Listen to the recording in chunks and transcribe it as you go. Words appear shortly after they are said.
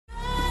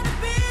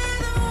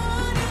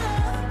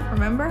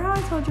remember how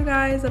I told you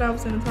guys that I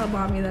was gonna tell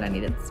Mommy that I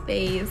needed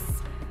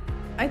space?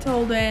 I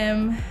told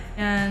him,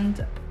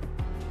 and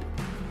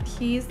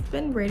he's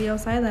been radio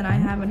silent. I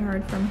haven't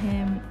heard from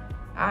him.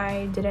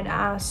 I didn't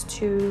ask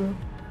to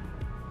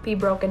be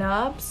broken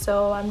up,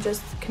 so I'm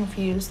just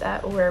confused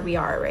at where we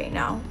are right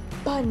now.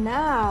 But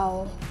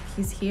now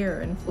he's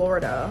here in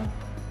Florida.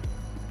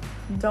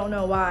 Don't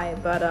know why,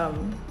 but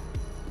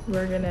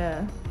we're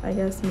gonna, I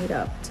guess, meet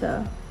up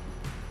to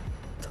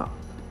talk.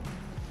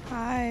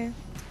 Hi.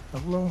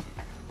 Hello.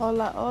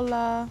 Hola,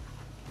 hola.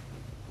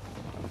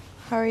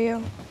 How are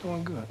you?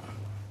 Doing good.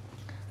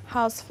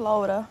 How's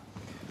Florida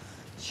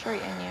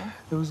treating you?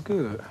 It was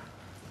good.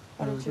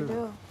 What did you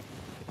do?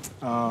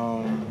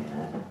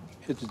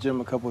 Hit the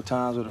gym a couple of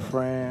times with a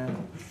friend.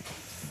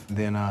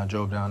 Then I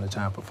drove down to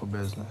Tampa for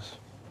business.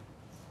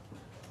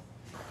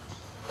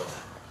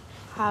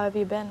 How have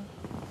you been?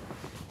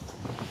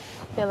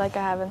 Feel like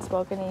I haven't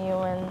spoken to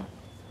you in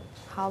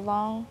how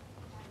long?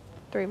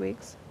 3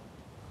 weeks?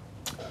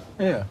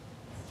 Yeah.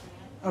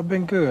 I've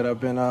been good. I've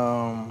been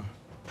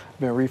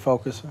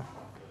refocusing.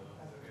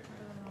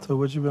 So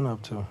what you been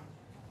up to?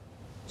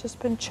 Just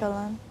been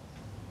chilling.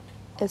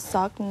 It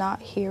sucked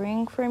not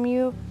hearing from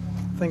you.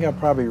 I think I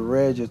probably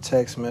read your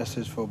text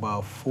message for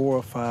about 4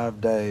 or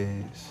 5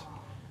 days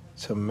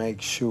to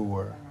make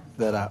sure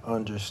that I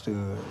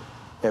understood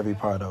every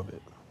part of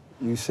it.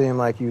 You seemed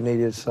like you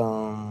needed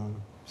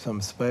some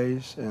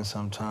space and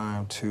some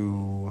time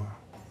to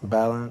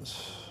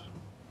balance.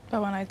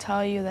 But when I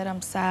tell you that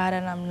I'm sad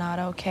and I'm not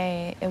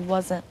okay, it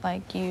wasn't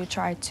like you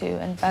tried to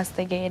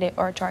investigate it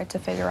or tried to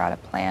figure out a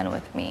plan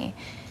with me.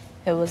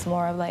 It was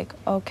more of like,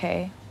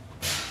 okay.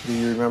 Do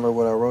you remember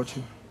what I wrote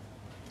you?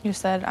 You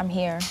said, I'm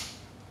here.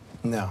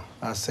 No,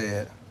 I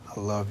said, I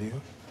love you,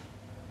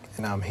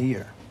 and I'm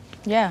here.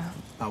 Yeah,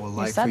 I would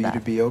like for you to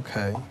be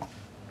okay.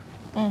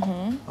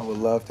 I would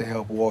love to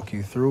help walk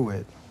you through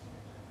it,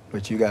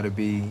 but you got to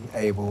be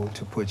able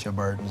to put your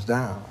burdens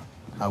down.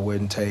 I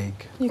wouldn't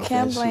take You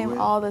can't offense to blame it.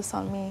 all this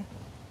on me.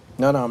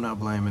 No, I'm not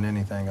blaming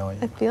anything on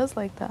you. It feels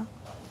like that.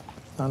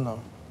 I know.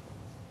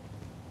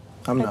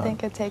 I'm not. I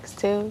think it takes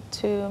two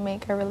to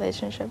make a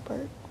relationship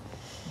work.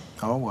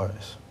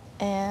 Always.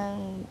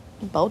 And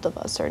both of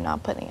us are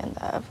not putting in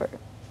the effort.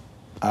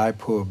 I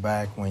pulled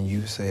back when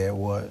you said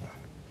what?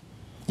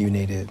 You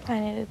needed? I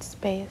needed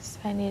space.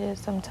 I needed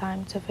some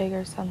time to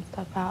figure some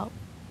stuff out.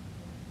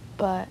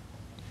 But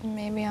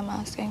maybe I'm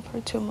asking for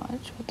too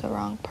much with the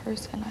wrong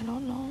person. I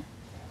don't know.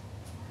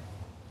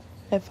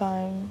 If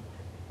I'm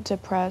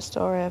depressed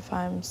or if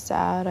I'm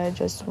sad, I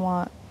just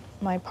want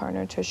my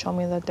partner to show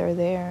me that they're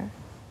there,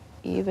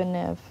 even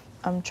if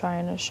I'm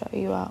trying to shut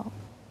you out.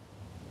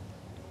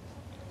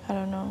 I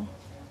don't know.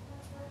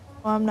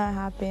 Well, I'm not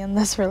happy in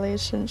this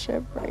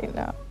relationship right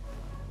now.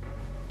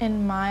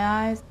 In my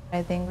eyes,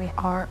 I think we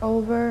are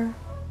over.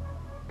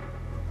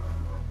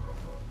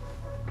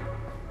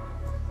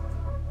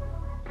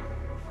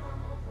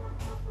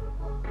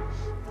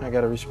 I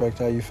gotta respect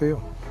how you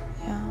feel.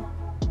 Yeah.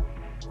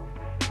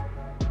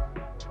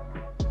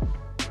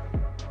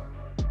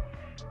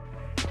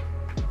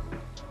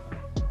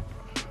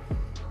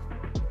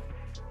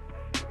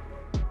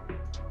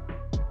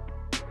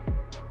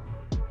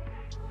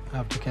 I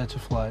have to catch a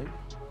flight.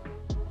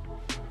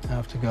 I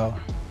have to go.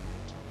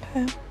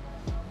 Okay.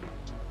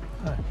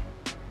 All right.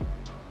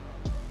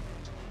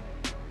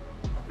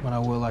 But I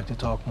would like to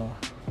talk more.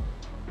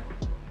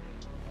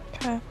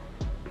 Okay.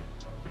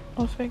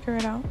 We'll figure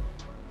it out.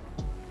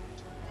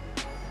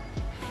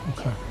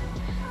 Okay.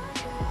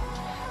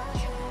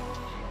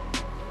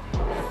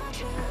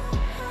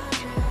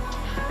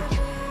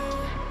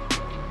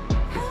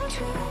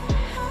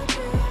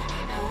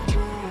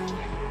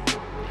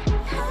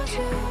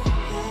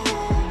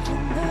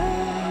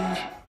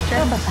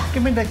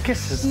 Give me the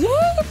kisses. Yay,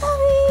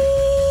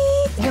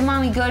 puppy! Give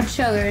mommy good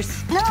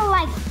sugars. No,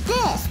 like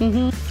this.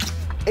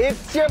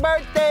 It's your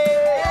birthday!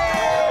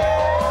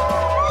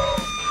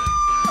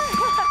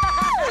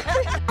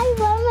 I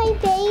love my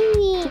baby.